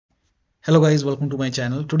Hello guys, welcome to my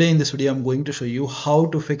channel. Today in this video I'm going to show you how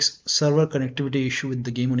to fix server connectivity issue with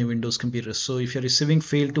the game on your Windows computer. So if you're receiving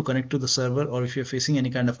fail to connect to the server, or if you're facing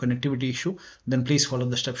any kind of connectivity issue, then please follow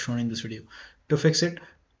the steps shown in this video. To fix it,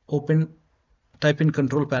 type in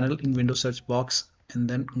control panel in Windows search box and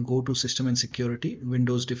then go to system and security,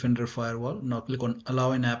 Windows Defender Firewall. Now click on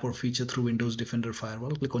allow an app or feature through Windows Defender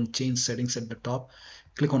Firewall. Click on change settings at the top.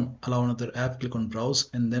 Click on allow another app, click on browse,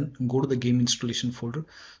 and then go to the game installation folder.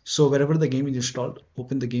 So wherever the game is installed,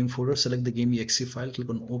 open the game folder, select the game exe file, click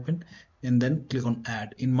on open, and then click on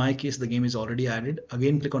add. In my case, the game is already added.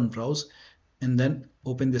 Again, click on browse and then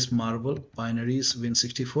open this Marvel binaries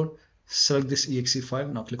Win64. Select this exe file.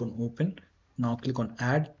 Now click on open. Now click on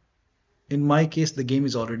add. In my case, the game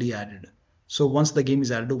is already added. So once the game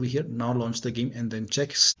is added over here, now launch the game and then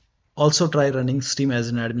check. Also try running Steam as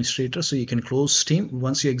an administrator. So you can close Steam.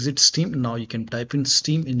 Once you exit Steam, now you can type in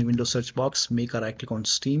Steam in the Windows search box, make a right click on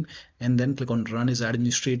Steam and then click on run as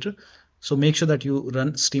administrator. So make sure that you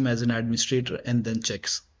run Steam as an administrator and then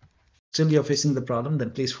checks. Still you're facing the problem,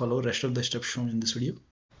 then please follow rest of the steps shown in this video.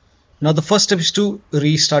 Now the first step is to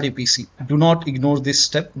restart your PC. Do not ignore this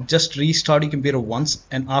step. Just restart your computer once,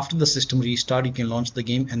 and after the system restart you can launch the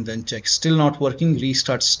game and then check. Still not working,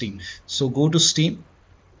 restart Steam. So go to Steam.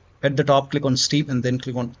 At the top, click on Steam and then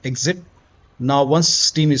click on exit. Now once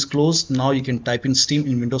Steam is closed, now you can type in Steam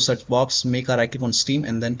in Windows search box, make a right click on Steam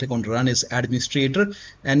and then click on run as administrator.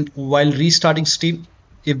 And while restarting Steam,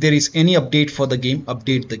 if there is any update for the game,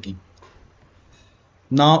 update the game.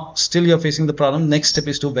 Now still you're facing the problem. Next step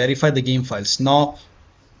is to verify the game files. Now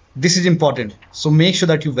this is important, so make sure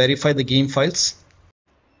that you verify the game files.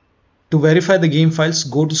 To verify the game files,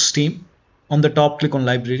 go to Steam. On the top, click on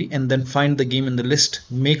library and then find the game in the list.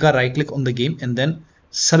 Make a right click on the game and then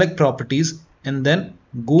select properties and then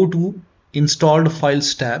go to installed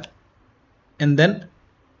files tab and then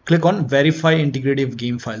click on verify integrity of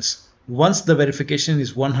game files. Once the verification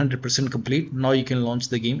is 100% complete, now you can launch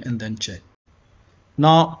the game and then check.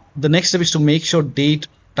 Now the next step is to make sure date,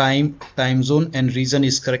 time zone and region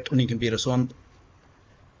is correct on your computer. So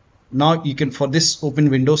now you can, for this, open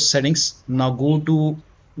Windows settings. Now go to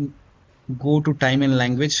time and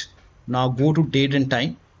language. Now go to date and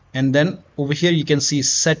time, and then over here you can see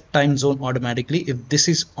set time zone automatically. If this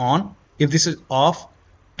is on, if this is off,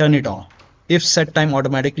 turn it on. If set time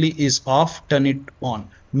automatically is off, turn it on.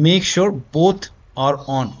 Make sure both are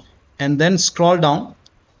on and then scroll down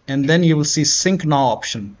and then you will see sync now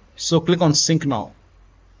option. So click on sync now.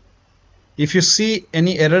 If you see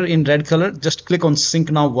any error in red color, just click on sync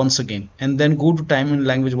now once again and then go to time and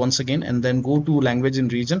language once again and then go to language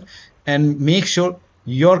and region and make sure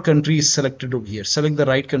your country is selected over here. Select the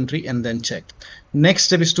right country and then check. Next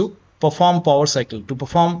step is to perform power cycle. To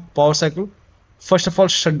perform power cycle, first of all,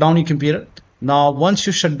 shut down your computer. Now once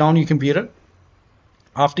you shut down your computer,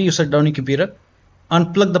 after you shut down your computer,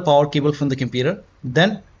 unplug the power cable from the computer,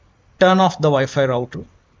 then turn off the Wi-Fi router.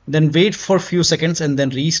 Then wait for a few seconds and then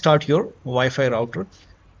restart your Wi-Fi router.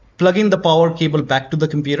 Plug in the power cable back to the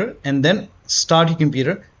computer and then start your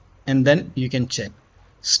computer and then you can check.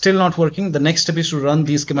 Still not working. The next step is to run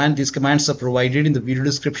these commands. These commands are provided in the video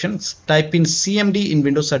description. Type in CMD in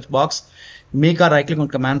Windows search box, make a right click on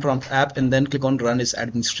command prompt app and then click on run as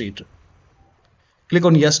administrator. Click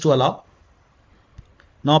on yes to allow.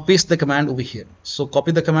 Now paste the command over here. So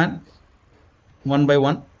copy the command one by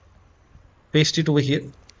one, paste it over here,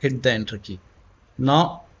 hit the enter key.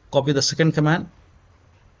 Now copy the second command.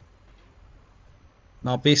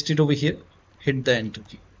 Now paste it over here, hit the enter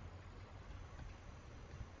key.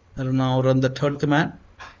 And now run the third command,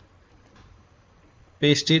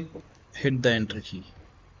 paste it, hit the enter key.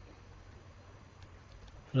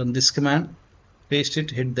 Run this command, paste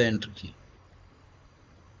it, hit the enter key.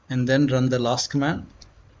 And then run the last command,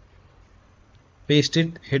 paste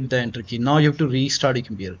it, hit the enter key. Now you have to restart your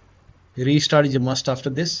computer. Restart is a must after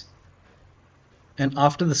this, and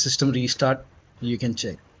after the system restart you can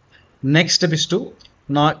check. Next step is to,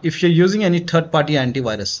 now if you're using any third-party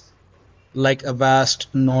antivirus like Avast,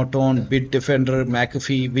 Norton, Bitdefender,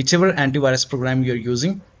 McAfee, whichever antivirus program you're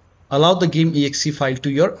using, allow the game exe file to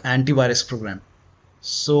your antivirus program.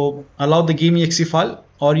 So allow the game exe file,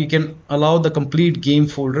 or you can allow the complete game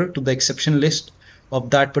folder to the exception list of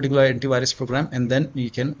that particular antivirus program and then you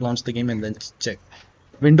can launch the game and then check.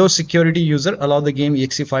 Windows security user, allow the game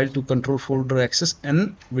exe file to control folder access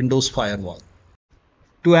and Windows firewall.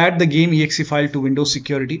 To add the game exe file to Windows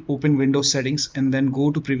security, open Windows settings and then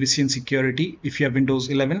go to privacy and security. If you have Windows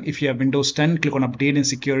 11, if you have Windows 10, click on update and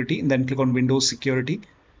security and then click on Windows security.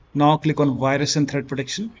 Now click on virus and threat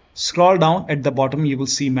protection. Scroll down at the bottom, you will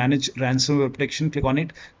see manage ransomware protection. Click on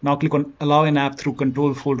it. Now click on allow an app through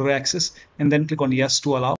control folder access, and then click on yes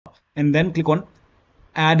to allow, and then click on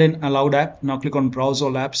add an allowed app. Now click on browse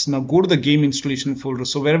all apps. Now go to the game installation folder.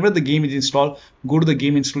 So wherever the game is installed, go to the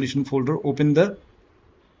game installation folder, open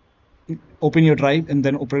your drive, and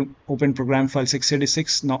then open program files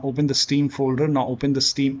x86. Now open the Steam folder. Now open the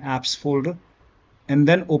Steam apps folder, and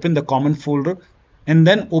then open the common folder, and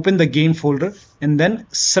then open the game folder, and then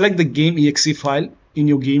select the game exe file in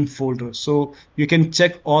your game folder. So you can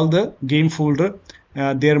check all the game folder.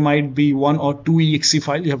 There might be 1 or 2 exe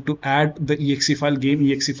file. You have to add the exe file, game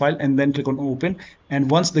exe file, and then click on open. And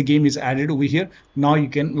once the game is added over here, now you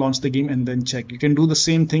can launch the game and then check. You can do the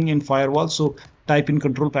same thing in firewall. So type in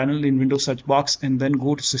control panel in Windows search box, and then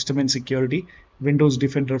go to system and security, Windows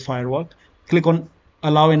Defender firewall. Click on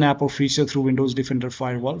allow an app or feature through Windows Defender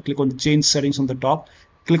firewall. Click on change settings on the top.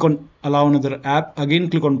 Click on allow another app. Again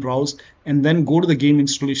click on browse, and then go to the game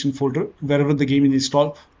installation folder. Wherever the game is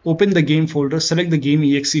installed, open the game folder, select the game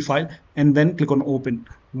exe file, and then click on open.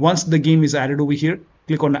 Once the game is added over here,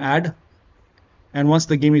 click on add, and once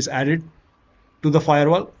the game is added to the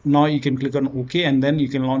firewall, now you can click on OK, and then you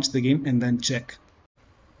can launch the game and then check.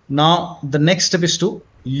 Now the next step is to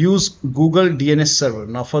use Google DNS server.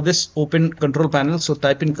 Now for this, open control panel. So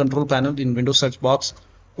type in control panel in Windows search box,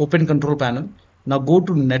 open control panel. Now go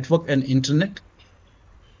to network and internet,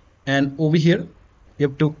 and over here you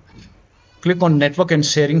have to click on network and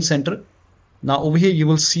sharing center. Now over here you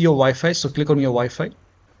will see your Wi-Fi, so click on your Wi-Fi,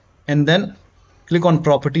 and then click on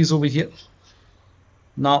properties over here.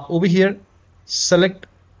 Now over here select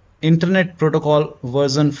internet protocol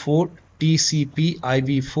version 4 TCP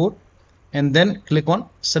IV4, and then click on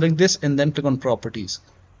select this, and then click on properties.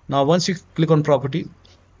 Now once you click on property,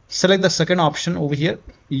 select the second option over here,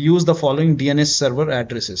 use the following DNS server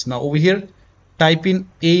addresses. Now over here type in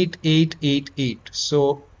 8888.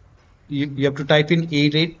 So you have to type in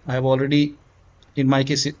 88. I have already, in my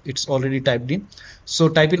case it's already typed in. So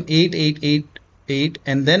type in 8888,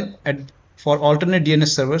 and then for alternate DNS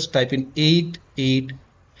servers type in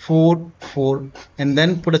 8844, and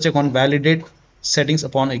then put a check on validate settings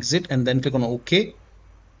upon exit, and then click on OK.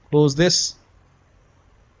 Close this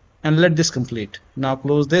and let this complete. Now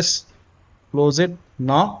close this, close it.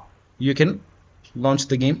 Now you can launch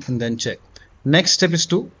the game and then check. Next step is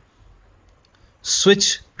to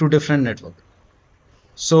switch to different network.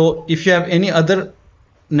 So if you have any other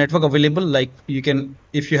network available, like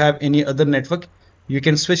if you have any other network, you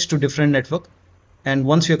can switch to different network, and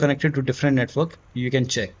once you're connected to different network, you can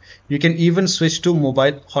check. You can even switch to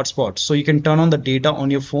mobile hotspot. So you can turn on the data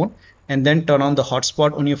on your phone, and then turn on the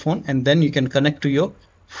hotspot on your phone, and then you can connect to your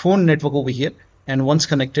phone network over here. And once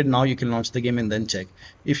connected, now you can launch the game and then check.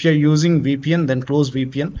 If you're using VPN, then close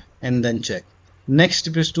VPN and then check. Next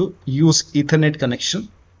step is to use Ethernet connection.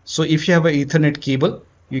 So if you have an Ethernet cable,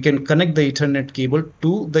 you can connect the Ethernet cable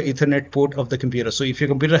to the Ethernet port of the computer. So if your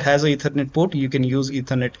computer has an Ethernet port, you can use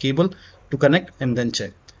Ethernet cable to connect and then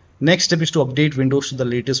check. Next step is to update Windows to the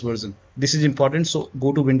latest version. This is important. So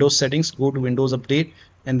go to Windows settings, go to Windows update,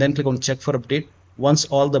 and then click on check for update. Once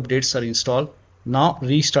all the updates are installed, now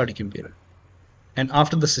restart your computer. And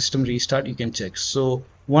after the system restart, you can check. So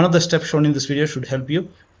one of the steps shown in this video should help you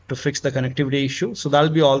to fix the connectivity issue. So that'll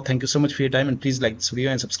be all. Thank you so much for your time, and please like this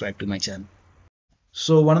video and subscribe to my channel.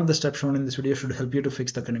 So one of the steps shown in this video should help you to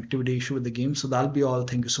fix the connectivity issue with the game. So that'll be all.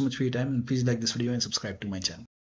 Thank you so much for your time, and please like this video and subscribe to my channel.